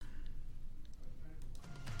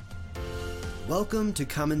Welcome to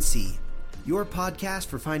Come and See, your podcast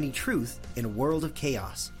for finding truth in a world of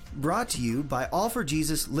chaos. Brought to you by All for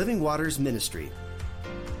Jesus Living Waters Ministry.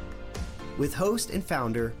 With host and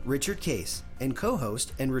founder Richard Case and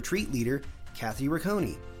co-host and retreat leader Kathy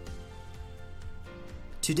Ricconi.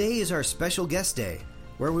 Today is our special guest day,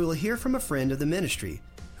 where we will hear from a friend of the ministry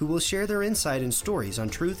who will share their insight and stories on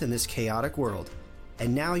truth in this chaotic world.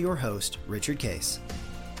 And now your host, Richard Case.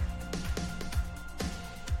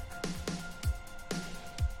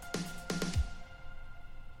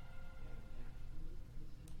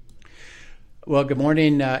 Well, good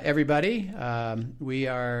morning, everybody. We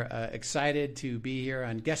are excited to be here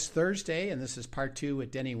on Guest Thursday, and this is part two with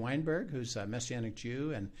Denny Weinberg, who's a Messianic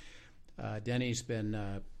Jew. And Denny's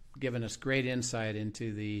been giving us great insight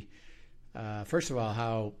into the, first of all,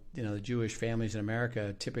 how the Jewish families in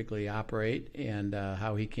America typically operate, and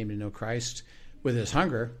how he came to know Christ with his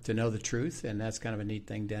hunger to know the truth. And that's kind of a neat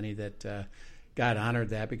thing, Denny, that God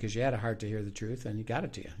honored that because you had a heart to hear the truth, and He got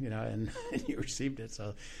it to you, and you received it.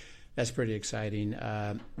 So that's pretty exciting.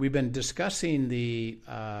 We've been discussing the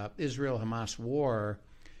Israel-Hamas war,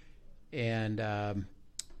 and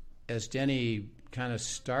as Denny kind of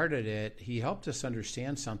started it, he helped us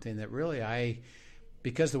understand something that really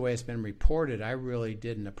because of the way it's been reported, I really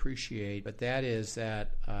didn't appreciate. But that is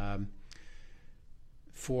that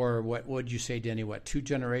for what would you say, Denny, 2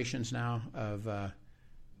 generations now of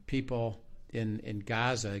people in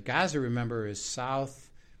Gaza. Gaza, remember, is south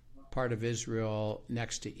part of Israel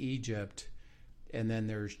next to Egypt, and then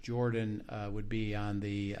there's Jordan would be on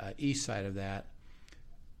the east side of that.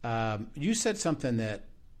 You said something that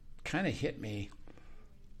kind of hit me,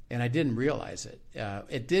 and I didn't realize it.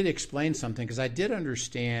 It did explain something, because I did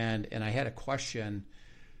understand, and I had a question.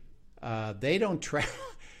 They don't travel.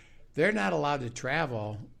 They're not allowed to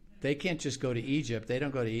travel. They can't just go to Egypt. They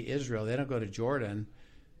don't go to Israel. They don't go to Jordan.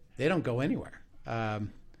 They don't go anywhere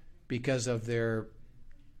because of their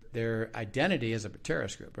identity as a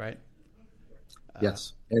terrorist group, right?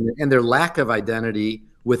 Yes, and their lack of identity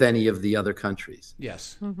with any of the other countries.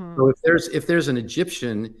 Yes. Mm-hmm. So if there's an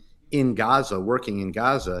Egyptian in Gaza, working in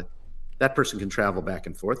Gaza, that person can travel back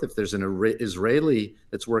and forth. If there's an Israeli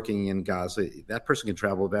that's working in Gaza, that person can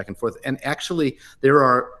travel back and forth. And actually, there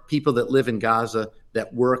are people that live in Gaza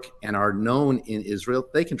that work and are known in Israel.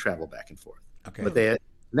 They can travel back and forth. Okay. But they are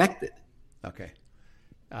connected. Okay.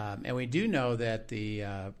 And we do know that the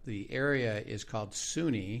area is called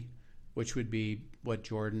Sunni, which would be what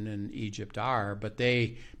Jordan and Egypt are, but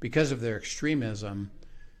because of their extremism,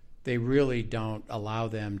 they really don't allow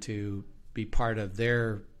them to be part of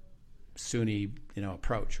their Sunni,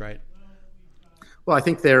 approach, right? Well, I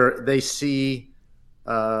think they see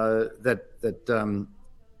that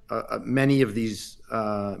many of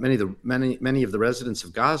the residents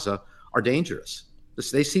of Gaza are dangerous.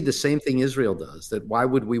 They see the same thing Israel does, that why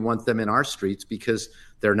would we want them in our streets? Because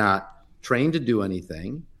they're not trained to do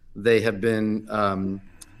anything. They have been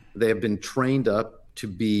trained up to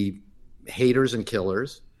be haters and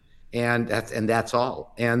killers, and that's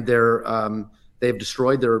all. And they've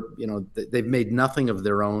destroyed they've made nothing of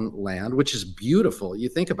their own land, which is beautiful. You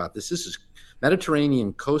think about this. This is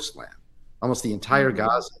Mediterranean coastland, almost the entire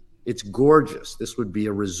Gaza. It's gorgeous. This would be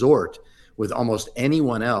a resort with almost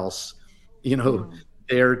anyone else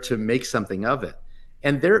there to make something of it.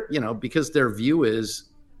 And they're, because their view is,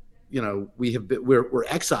 we're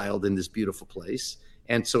exiled in this beautiful place.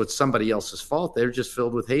 And so it's somebody else's fault. They're just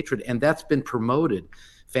filled with hatred. And that's been promoted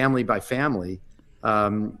family by family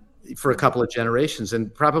for a couple of generations,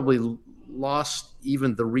 and probably lost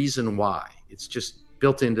even the reason why. It's just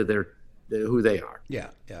built into who they are. Yeah.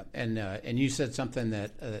 Yeah. And you said something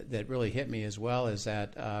that really hit me as well, is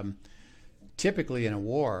that typically in a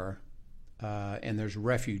war, and there's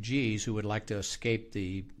refugees who would like to escape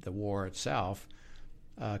the war itself,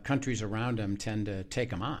 countries around them tend to take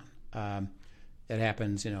them on. It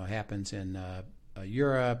happens in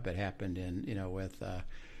Europe. It happened with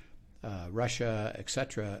Russia,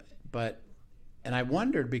 etc. And I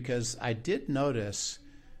wondered, because I did notice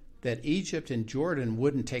that Egypt and Jordan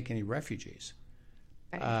wouldn't take any refugees.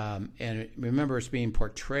 Right. And remember, it's being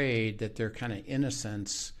portrayed that they're kind of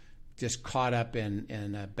innocents, just caught up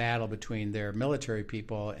in a battle between their military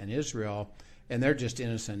people and Israel, and they're just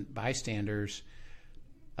innocent bystanders.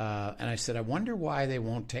 And I said, I wonder why they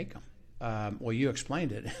won't take them. Well, you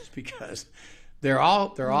explained it. It's because they're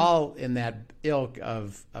all in that ilk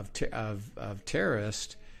of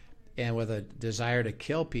terrorists, and with a desire to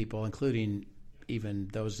kill people, including even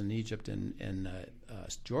those in Egypt and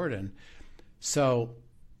Jordan. So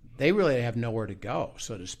they really have nowhere to go,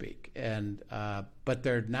 so to speak. And but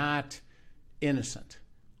they're not innocent.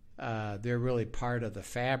 they're really part of the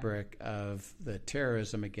fabric of the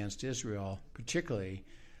terrorism against Israel, particularly.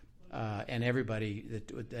 And everybody,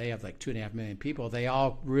 they have like 2.5 million people. They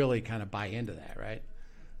all really kind of buy into that, right?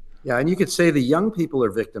 Yeah, and you could say the young people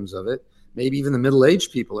are victims of it. Maybe even the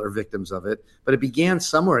middle-aged people are victims of it. But it began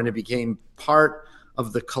somewhere, and it became part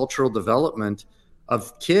of the cultural development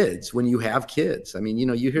of kids when you have kids. I mean,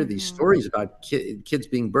 you hear these stories about kids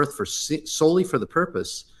being birthed solely for the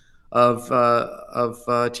purpose of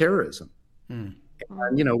terrorism. And,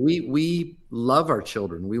 we love our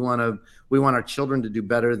children. We want our children to do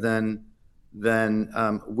better than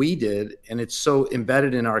we did, and it's so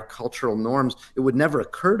embedded in our cultural norms. It would never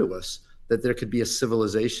occur to us that there could be a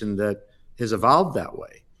civilization that has evolved that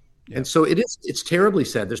way. Yep. And so it's terribly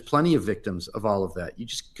sad. There's plenty of victims of all of that. You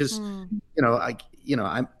just because I'm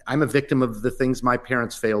a victim of the things my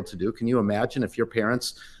parents failed to do. Can you imagine if your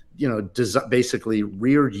parents basically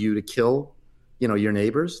reared you to kill your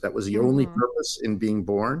neighbors? That was the only purpose in being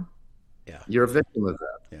born. Yeah, you're a victim of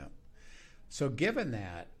that. Yeah. So given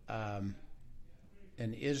that,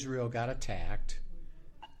 and Israel got attacked,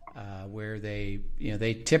 where they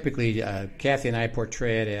typically, Kathy and I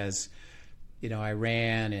portray it as,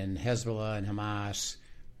 Iran and Hezbollah and Hamas,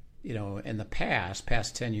 in the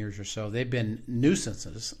past 10 years or so, they've been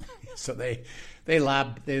nuisances. So they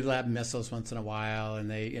lob missiles once in a while,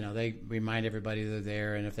 and they remind everybody they're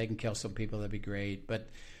there, and if they can kill some people, that'd be great.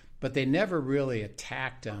 But they never really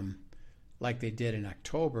attacked them like they did in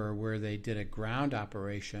October, where they did a ground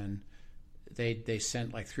operation. They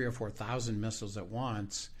sent like 3,000 or 4,000 missiles at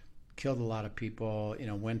once, killed a lot of people.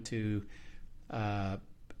 Went to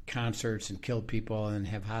concerts and killed people and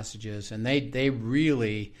have hostages, and they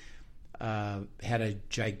really had a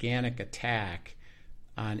gigantic attack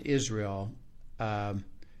on Israel. And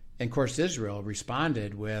of course, Israel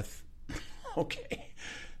responded with, "Okay,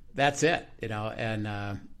 that's it,"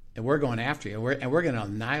 and we're going after you, and we're going to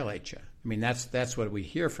annihilate you. I mean, that's what we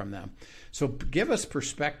hear from them. So give us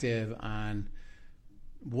perspective on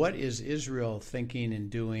what is Israel thinking and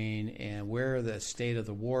doing, and where the state of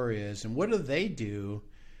the war is, and what do they do?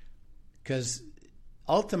 Because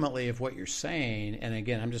ultimately, if what you're saying, and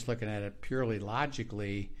again, I'm just looking at it purely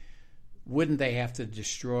logically, wouldn't they have to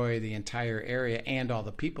destroy the entire area and all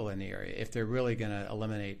the people in the area if they're really going to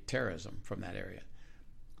eliminate terrorism from that area?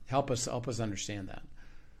 Help us understand that.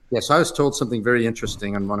 Yeah, so I was told something very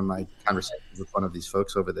interesting on one of my conversations with one of these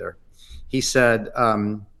folks over there. He said,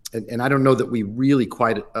 and I don't know that we really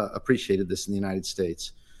quite appreciated this in the United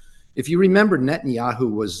States. If you remember,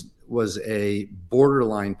 Netanyahu was a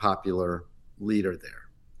borderline popular leader there.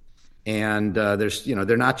 And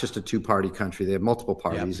they're not just a two-party country. They have multiple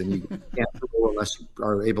parties, and you can't rule unless you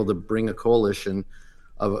are able to bring a coalition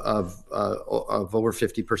of over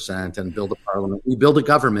 50% and build a parliament. You build a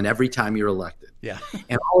government every time you're elected. Yeah.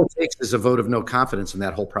 And all it takes is a vote of no confidence, and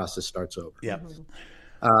that whole process starts over. Yeah.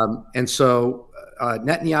 And so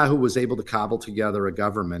Netanyahu was able to cobble together a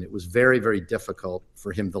government. It was very, very difficult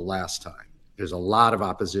for him the last time. There's a lot of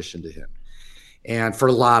opposition to him, and for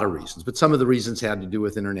a lot of reasons. But some of the reasons had to do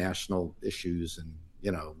with international issues and,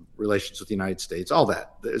 relations with the United States, all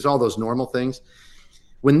that. There's all those normal things.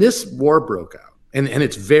 When this war broke out, and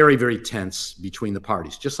it's very, very tense between the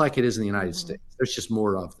parties, just like it is in the United States. There's just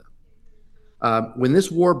more of them. When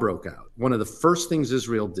this war broke out, one of the first things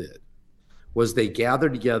Israel did was they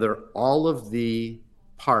gathered together all of the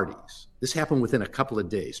parties. This happened within a couple of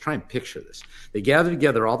days. Try and picture this. They gathered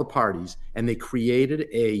together all the parties, and they created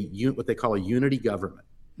what they call a unity government.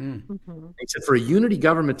 They said for a unity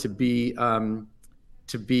government to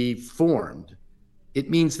be formed, it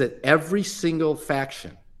means that every single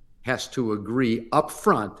faction has to agree up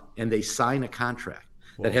front, and they sign a contract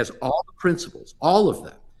that has all the principles, all of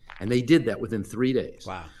them. And they did that within 3 days.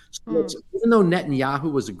 Wow. So even though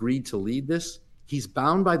Netanyahu was agreed to lead this, he's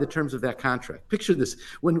bound by the terms of that contract. Picture this.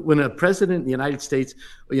 When a president in the United States,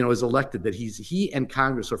 is elected, that he and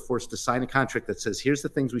Congress are forced to sign a contract that says, here's the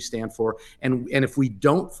things we stand for, and if we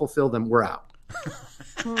don't fulfill them, we're out.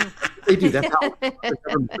 They do. That's how the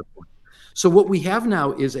government is formed. So what we have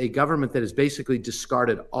now is a government that has basically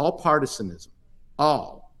discarded all partisanism,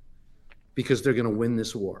 because they're going to win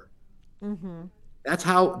this war.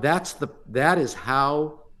 That is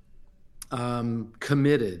how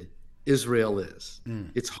committed Israel is.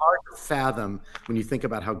 It's hard to fathom when you think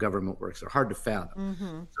about how government works. They're hard to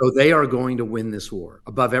fathom. So they are going to win this war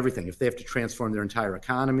above everything. If they have to transform their entire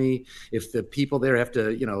economy, if the people there have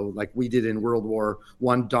to, like we did in World War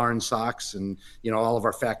I, darn socks, and all of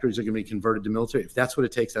our factories are going to be converted to military. If that's what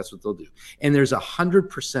it takes, that's what they'll do. And there's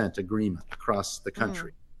 100% agreement across the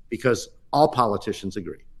country because all politicians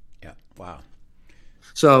agree. Yeah. Wow.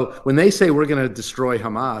 So when they say we're going to destroy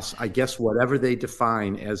Hamas, I guess whatever they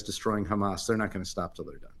define as destroying Hamas, they're not going to stop till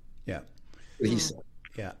they're done. Yeah. What he said.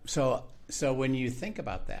 Yeah. So when you think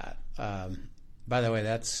about that, by the way,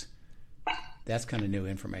 that's kind of new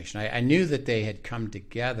information. I knew that they had come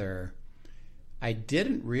together. I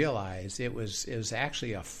didn't realize it was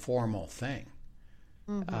actually a formal thing.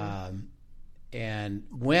 Mm-hmm. And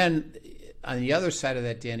when on the other side of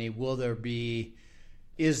that, Denny,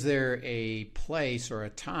 is there a place or a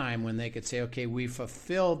time when they could say, okay, we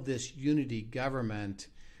fulfilled this unity government,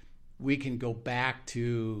 we can go back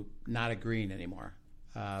to not agreeing anymore?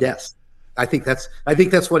 Yes. I think that's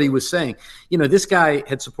what he was saying. This guy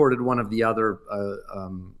had supported one of the other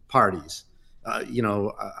parties.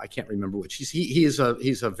 I can't remember which. He's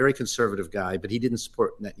a very conservative guy, but he didn't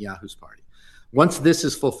support Netanyahu's party. Once this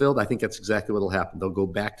is fulfilled, I think that's exactly what will happen. They'll go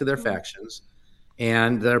back to their factions,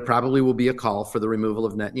 and there probably will be a call for the removal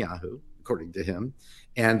of Netanyahu, according to him,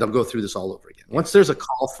 and they'll go through this all over again. Once there's a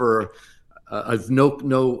call for no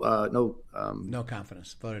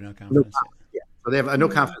confidence, vote of no confidence. So they have a no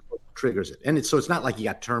confidence vote triggers it. And it's not like you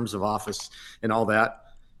got terms of office and all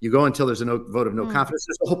that. You go until there's a vote of no confidence.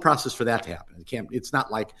 There's a whole process for that to happen. It's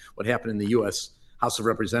not like what happened in the U.S. House of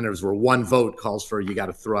Representatives where one vote calls for you got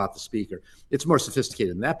to throw out the speaker. It's more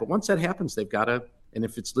sophisticated than that. But once that happens, they've got to, and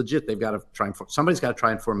if it's legit, they've got to somebody's got to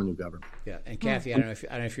try and form a new government. Yeah. And Kathy, I don't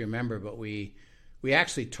know if you remember, but we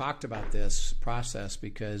actually talked about this process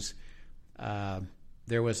because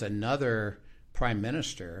there was another prime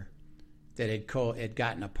minister that had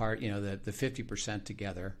gotten apart, the 50%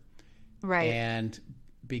 together. Right. And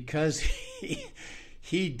because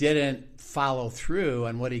he didn't follow through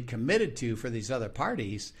on what he committed to for these other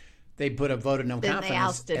parties, they put a vote of no confidence. They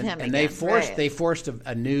ousted him and again. they forced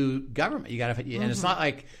a new government. You got to, and it's not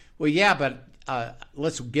like, well, yeah, but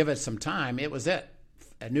let's give it some time. It was it.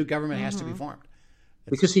 A new government has to be formed.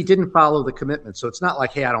 Because he didn't follow the commitment. So it's not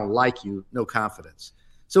like, hey, I don't like you, no confidence.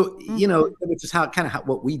 So, which is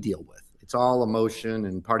what we deal with. It's all emotion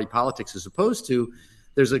and party politics, as opposed to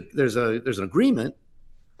there's an agreement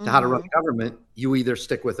to how to run the government. You either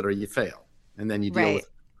stick with it or you fail, and then you deal with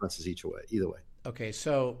consequences either way. Okay,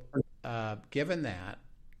 so given that,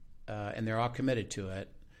 and they're all committed to it,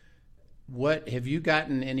 what have you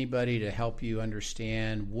gotten anybody to help you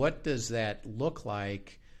understand? What does that look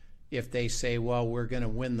like if they say, well, we're going to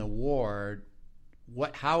win the war?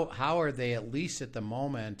 How are they, at least at the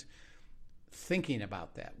moment, thinking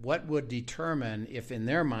about that? What would determine if in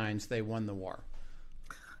their minds they won the war?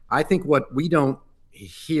 I think what we don't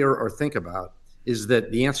hear or think about is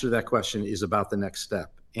that the answer to that question is about the next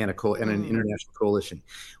step and an international coalition.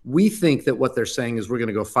 We think that what they're saying is we're going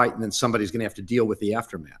to go fight and then somebody's going to have to deal with the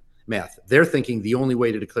aftermath. They're thinking the only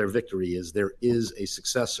way to declare victory is there is a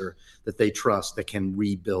successor that they trust that can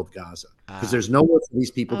rebuild Gaza, because there's nowhere for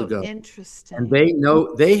these people to go. Interesting. And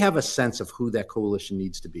they have a sense of who that coalition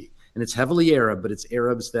needs to be. And it's heavily Arab, but it's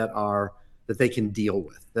Arabs that they can deal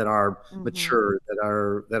with, that are mature,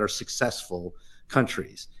 that are successful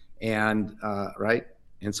countries. And right.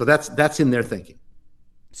 And so that's in their thinking.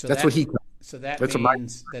 So that's what he. So that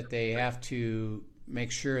means that they have to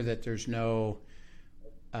make sure that there's no,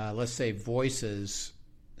 let's say, voices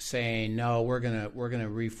saying, no, we're gonna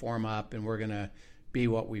reform up and we're gonna be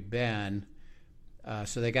what we've been.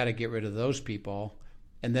 So they got to get rid of those people,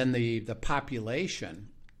 and then the population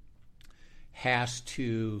has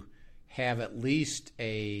to have at least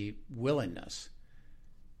a willingness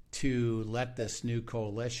to let this new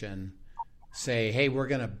coalition say, hey, we're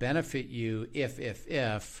going to benefit you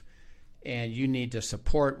if, and you need to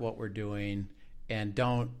support what we're doing and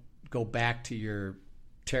don't go back to your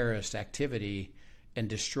terrorist activity and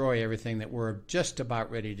destroy everything that we're just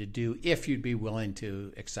about ready to do, if you'd be willing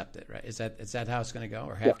to accept it, right? Is that how it's going to go,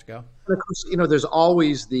 or have to go? And of course, there's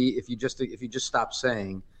always if you just stop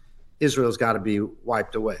saying Israel's got to be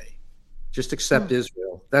wiped away, just accept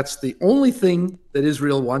Israel. That's the only thing that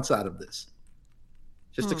Israel wants out of this.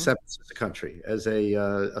 Just accept us as a country, as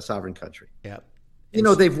a sovereign country. Yeah.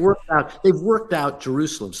 They've worked out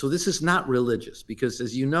Jerusalem. So this is not religious, because,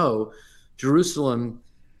 as you know, Jerusalem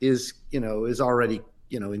is already,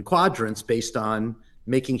 in quadrants based on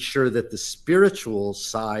making sure that the spiritual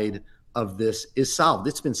side of this is solved.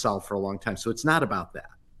 It's been solved for a long time. So it's not about that.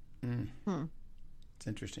 It's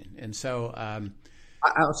interesting. And so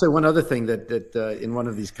I'll say one other thing that in one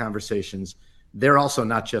of these conversations, they're also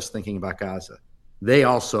not just thinking about Gaza. They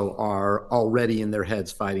also are already in their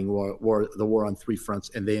heads fighting the war on three fronts,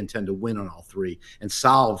 and they intend to win on all three and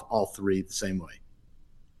solve all three the same way.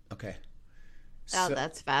 Okay. Oh,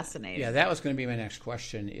 that's fascinating. Yeah, that was going to be my next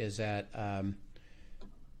question, is that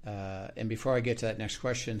and before I get to that next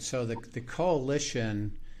question, so the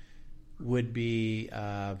coalition would be,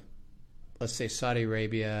 let's say, Saudi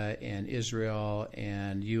Arabia and Israel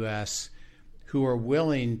and U.S., who are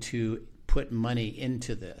willing to put money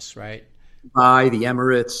into this, right? By the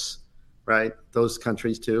Emirates, right? Those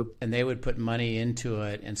countries too. And they would put money into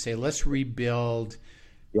it and say, let's rebuild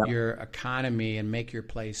your economy and make your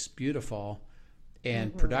place beautiful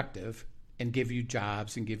and productive and give you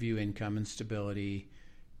jobs and give you income and stability.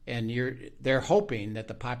 And they're hoping that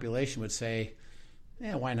the population would say,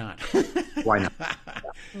 yeah, why not? Why not? Yeah.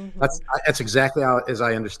 That's exactly how, as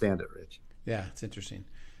I understand it, Rich. Yeah, it's interesting.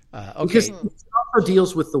 Okay. Because it also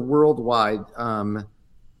deals with the worldwide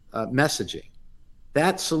messaging.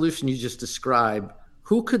 That solution you just described,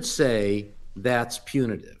 who could say that's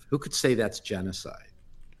punitive? Who could say that's genocide?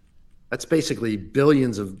 That's basically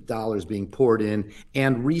billions of dollars being poured in,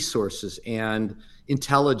 and resources and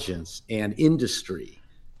intelligence and industry,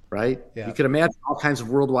 right? Yeah. You could imagine all kinds of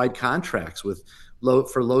worldwide contracts with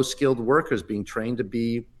low-skilled workers being trained to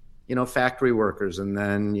be, factory workers, and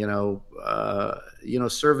then,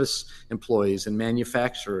 service employees and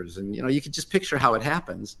manufacturers. And, you could just picture how it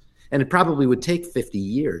happens. And it probably would take 50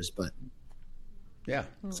 years, but yeah,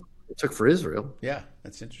 it took for Israel. Yeah,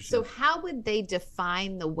 that's interesting. So how would they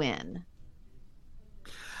define the win?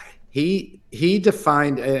 He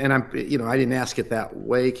defined, and I didn't ask it that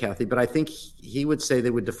way, Kathy, but I think he would say they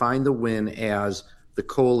would define the win as the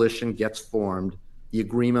coalition gets formed, the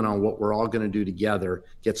agreement on what we're all going to do together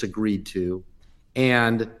gets agreed to,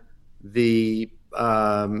 and the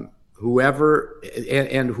whoever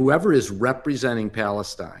is representing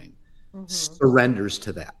Palestine surrenders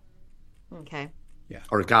to that. Okay. Yeah.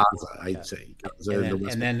 Or Gaza, I'd say. Gaza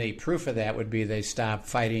and then the proof of that would be they stop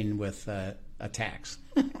fighting with attacks.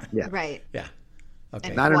 Yeah. Right. Yeah.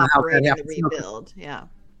 Okay. And I don't know how that cooperate in happens. the rebuild. Yeah.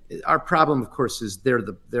 Our problem, of course, is they're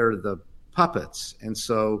the puppets, and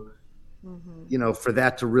so for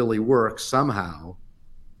that to really work somehow,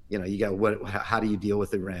 you got how do you deal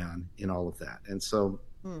with Iran in all of that? And so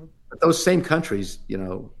but those same countries,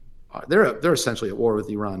 they're essentially at war with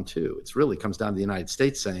Iran too. It really comes down to the United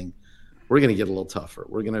States saying, we're going to get a little tougher.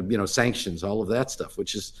 We're going to, sanctions, all of that stuff,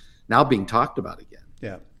 which is now being talked about again.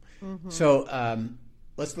 Yeah. So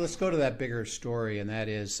let's go to that bigger story, and that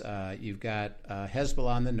is you've got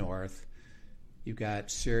Hezbollah on the north, you've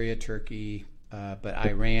got Syria, Turkey, but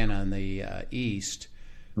Iran on the east,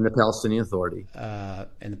 and the Palestinian Authority,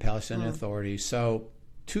 Authority. So,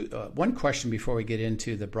 one question before we get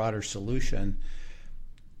into the broader solution: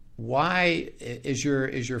 why is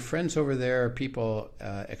your friends over there, people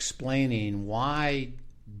explaining why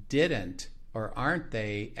didn't or aren't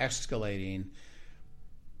they escalating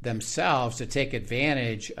themselves to take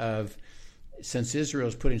advantage of, since Israel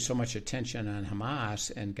is putting so much attention on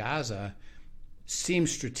Hamas and Gaza,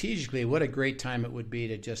 seems strategically what a great time it would be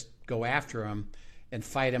to just go after them and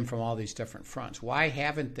fight them from all these different fronts. Why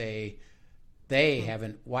haven't they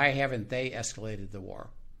escalated the war?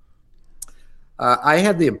 I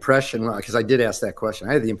had the impression, because I did ask that question,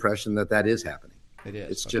 I had the impression that is happening. It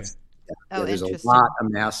is. It's okay. just there's a lot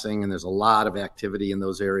amassing, and there's a lot of activity in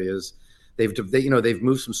those areas. They've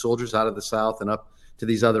moved some soldiers out of the south and up to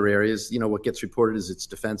these other areas. What gets reported is it's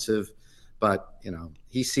defensive, but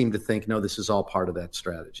he seemed to think, no, this is all part of that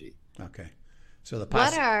strategy. Okay, so the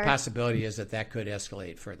possibility is that could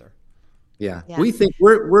escalate further. Yeah. We think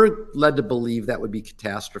we're led to believe that would be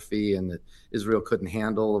catastrophe, and that Israel couldn't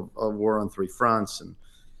handle a war on three fronts. And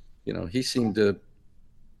he seemed to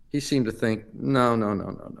think,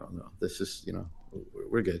 no. This is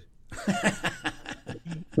we're good.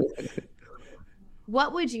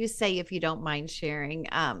 What would you say, if you don't mind sharing?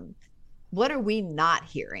 What are we not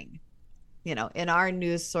hearing? In our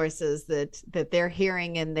news sources that they're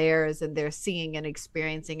hearing in theirs, and they're seeing and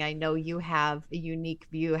experiencing. I know you have a unique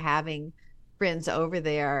view having friends over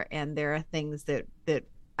there, and there are things that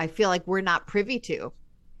I feel like we're not privy to,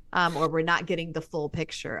 or we're not getting the full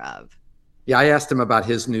picture of. Yeah, I asked him about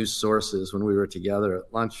his news sources when we were together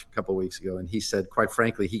at lunch a couple of weeks ago, and he said, quite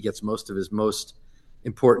frankly, he gets most of his most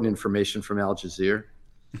important information from Al Jazeera.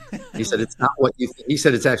 He said it's not what you. He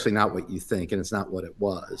said it's actually not what you think, and it's not what it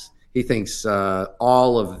was. He thinks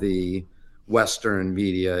all of the Western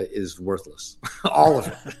media is worthless, all of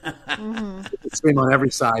it. It's been on every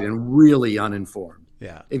side and really uninformed.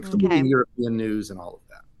 Yeah, including European news and all of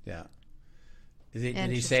that. Yeah. Did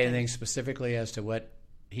he say anything specifically as to what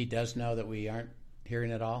he does know that we aren't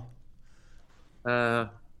hearing at all? I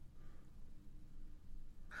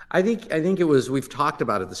think it was, we've talked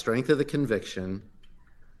about it, the strength of the conviction,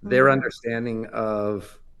 their understanding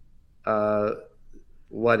of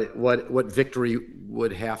what victory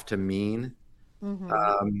would have to mean,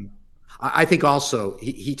 I think also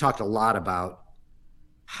he talked a lot about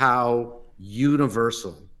how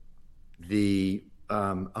universal the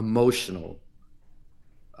emotional,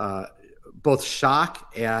 both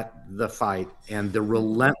shock at the fight and the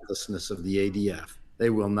relentlessness of the ADF. They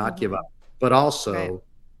will not give up, but also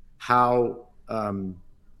how,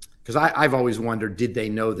 because I've always wondered, did they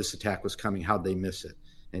know this attack was coming? How'd they miss it?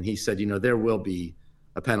 And he said, there will be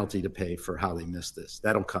a penalty to pay for how they missed this.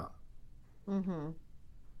 That'll come.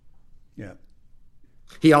 Yeah.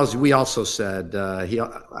 We also said,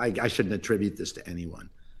 I shouldn't attribute this to anyone,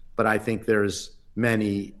 but I think there's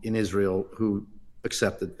many in Israel who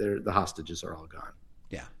accept that the hostages are all gone.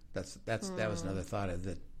 Yeah, that was another thought of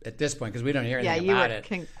that at this point, because we don't hear anything about it.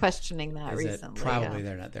 Yeah, you were questioning that recently. Probably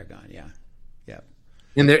they're gone. Yeah.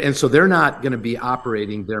 And so they're not going to be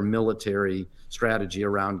operating their military strategy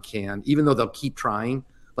around even though they'll keep trying.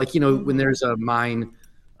 Like, when there's a mine,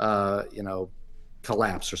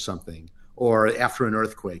 collapse or something, or after an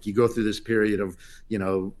earthquake, you go through this period of,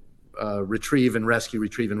 retrieve and rescue.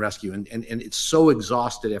 And it's so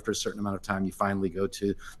exhausted after a certain amount of time, you finally go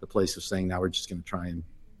to the place of saying, now we're just going to try and,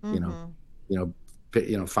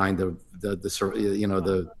 find the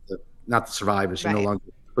not the survivors. You're no longer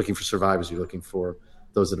looking for survivors. You're looking for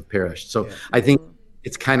those that have perished. So I think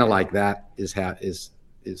it's kind of like that is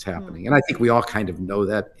happening. And I think we all kind of know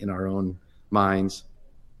that in our own minds,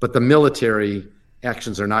 but the military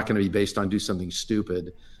actions are not going to be based on do something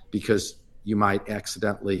stupid because you might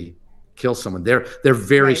accidentally kill someone. They're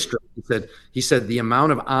very strict. He said the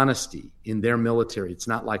amount of honesty in their military, it's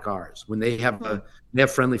not like ours. When they have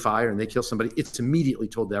friendly fire and they kill somebody, it's immediately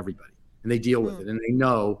told to everybody and they deal with it and they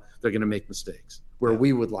know they're going to make mistakes. Where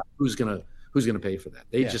we would like, who's going to pay for that?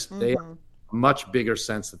 They have a much bigger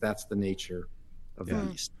sense that that's the nature of the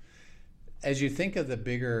beast. As you think of the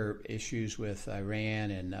bigger issues with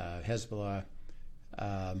Iran and Hezbollah,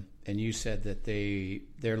 and you said that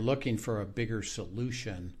they're looking for a bigger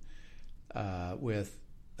solution with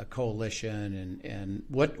a coalition, and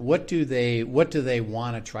what do they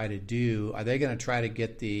want to try to do? Are they going to try to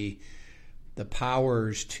get the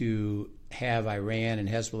powers to have Iran and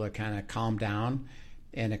Hezbollah kind of calm down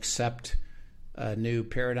and accept a new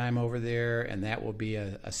paradigm over there, and that will be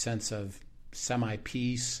a sense of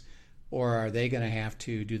semi-peace? Or are they going to have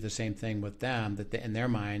to do the same thing with them, that in their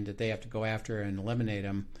mind that they have to go after and eliminate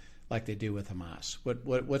them like they do with Hamas?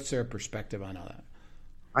 What's their perspective on all that?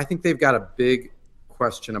 I think they've got a big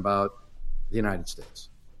question about the United States.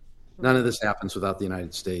 None of this happens without the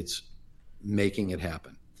United States making it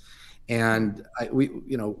happen. And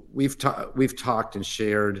we've talked and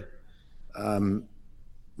shared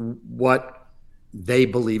what they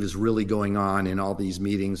believe is really going on in all these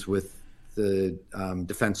meetings with the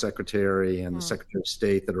defense secretary and the secretary of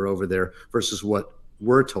state that are over there versus what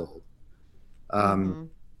we're told. And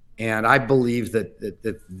I believe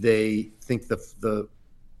that they think the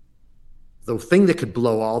thing that could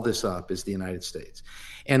blow all this up is the United States.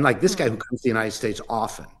 And like this guy who comes to the United States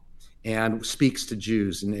often and speaks to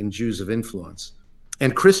Jews and Jews of influence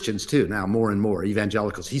and Christians too, now more and more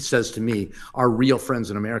evangelicals. He says to me, our real friends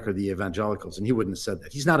in America are the evangelicals. And he wouldn't have said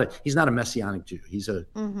that. He's not a Messianic Jew. He's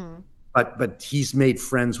but he's made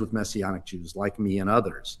friends with Messianic Jews like me and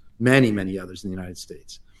others, many, many others in the United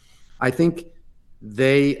States. I think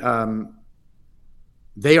they are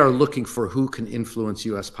looking for who can influence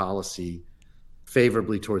U.S. policy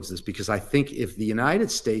favorably towards this, because I think if the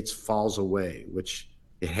United States falls away, which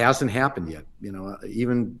it hasn't happened yet,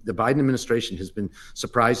 even the Biden administration has been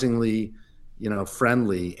surprisingly,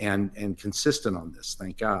 friendly and consistent on this,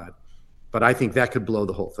 thank God. But I think that could blow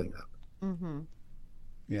the whole thing up.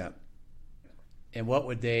 Yeah. And what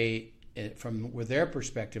would they, from their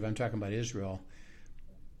perspective, I'm talking about Israel,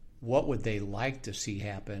 what would they like to see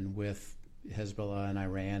happen with Hezbollah and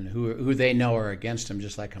Iran, who they know are against them,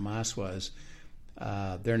 just like Hamas was?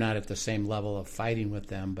 They're not at the same level of fighting with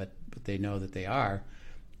them, but they know that they are.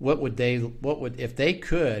 If they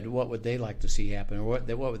could, what would they like to see happen, or what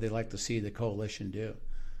would they like to see the coalition do?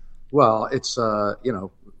 Well, it's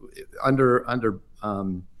under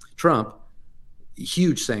Trump,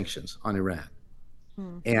 huge sanctions on Iran,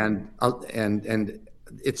 and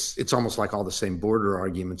it's almost like all the same border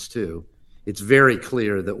arguments too. It's very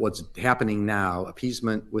clear that what's happening now,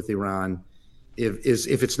 appeasement with Iran,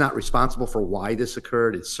 if it's not responsible for why this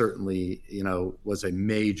occurred, it certainly was a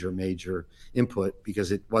major input,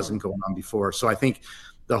 because it wasn't going on before. So I think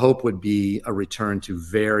the hope would be a return to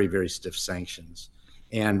very, very stiff sanctions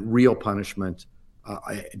and real punishment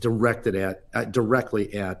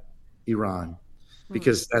directly at Iran,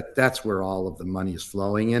 because that's where all of the money is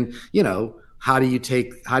flowing. And how do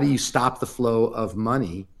you stop the flow of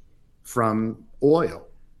money from oil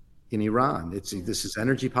in Iran. This is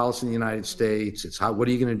energy policy in the United States. It's what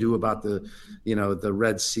are you going to do about the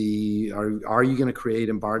Red Sea? Are you going to create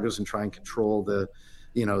embargoes and try and control the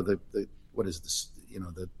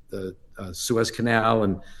Suez Canal?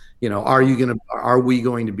 And are we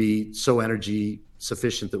going to be so energy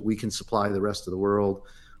sufficient that we can supply the rest of the world?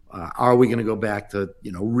 Are we going to go back to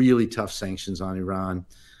really tough sanctions on Iran?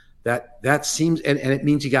 That seems, and it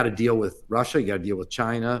means you got to deal with Russia, you got to deal with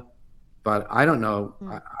China, but I don't know.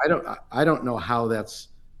 I don't know how that's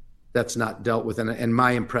not dealt with. And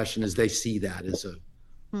my impression is they see that as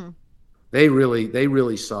they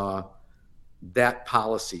really saw that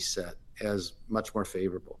policy set as much more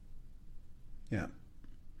favorable. Yeah,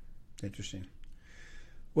 interesting.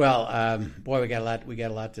 Well, boy, we got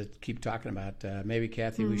a lot to keep talking about. Maybe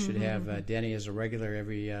Kathy, we should have Denny as a regular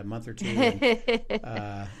every month or two,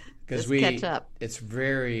 because we catch up. It's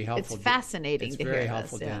very helpful. It's fascinating. It's to very hear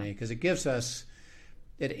helpful, this, Denny, because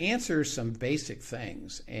it answers some basic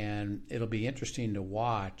things, and it'll be interesting to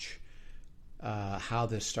watch how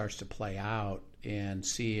this starts to play out and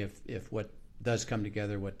see if what does come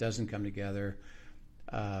together, what doesn't come together.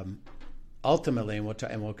 Ultimately, and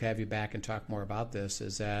we'll have you back and talk more about this,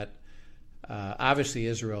 is that obviously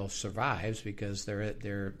Israel survives because they're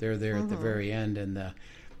there at the very end in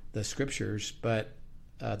the scriptures, but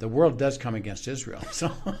the world does come against Israel.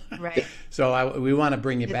 So right. So we want to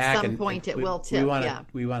bring you back. At some point, it will tip.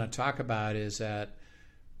 We want to talk about is that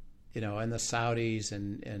in the Saudis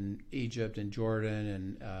and Egypt and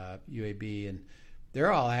Jordan and UAB, and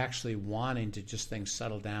they're all actually wanting to just things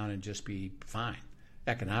settle down and just be fine.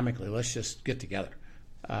 Economically, let's just get together.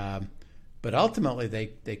 But ultimately,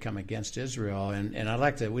 they come against Israel, and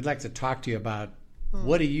we'd like to talk to you about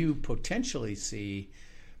what do you potentially see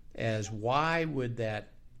as why would that,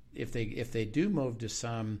 if they do move to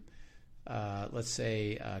some let's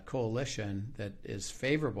say coalition that is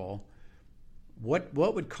favorable, what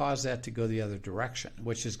would cause that to go the other direction,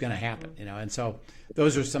 which is going to happen, and so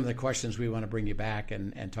those are some of the questions we want to bring you back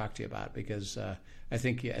and talk to you about, because I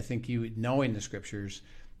think you knowing the scriptures,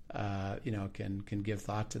 can give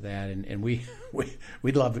thought to that, and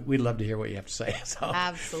we'd love to hear what you have to say. So,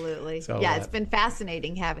 absolutely, it's been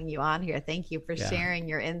fascinating having you on here. Thank you for sharing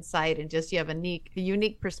your insight, and just you have a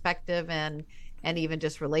unique perspective and even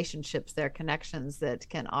just relationships, their connections that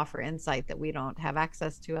can offer insight that we don't have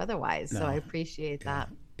access to otherwise. No. So I appreciate that.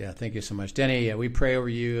 Yeah, thank you so much, Denny. We pray over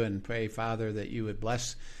you and pray, Father, that you would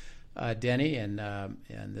bless Denny and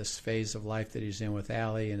this phase of life that he's in with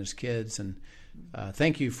Allie and his kids, and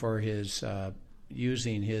thank you for his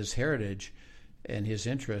using his heritage and his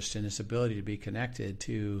interest and his ability to be connected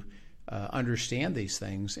to understand these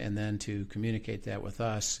things and then to communicate that with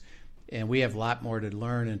us. And we have a lot more to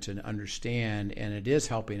learn and to understand, and it is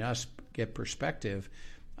helping us get perspective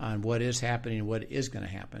on what is happening and what is going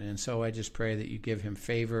to happen. And so I just pray that you give him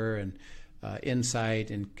favor and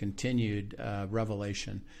insight and continued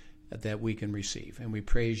revelation that we can receive. And we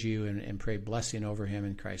praise you and pray blessing over him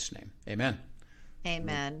in Christ's name. Amen.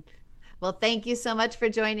 Amen. Well, thank you so much for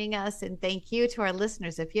joining us. And thank you to our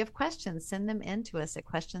listeners. If you have questions, send them in to us at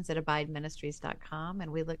questions@abideministries.com.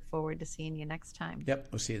 And we look forward to seeing you next time. Yep.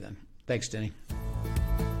 We'll see you then. Thanks, Denny.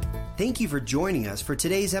 Thank you for joining us for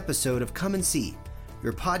today's episode of Come and See,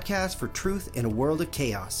 your podcast for truth in a world of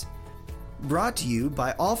chaos. Brought to you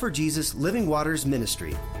by All for Jesus Living Waters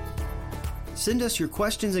Ministry. Send us your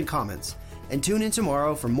questions and comments, and tune in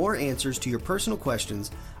tomorrow for more answers to your personal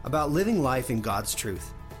questions about living life in God's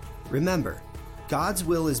truth. Remember, God's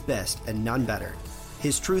will is best and none better.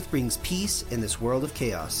 His truth brings peace in this world of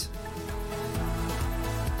chaos.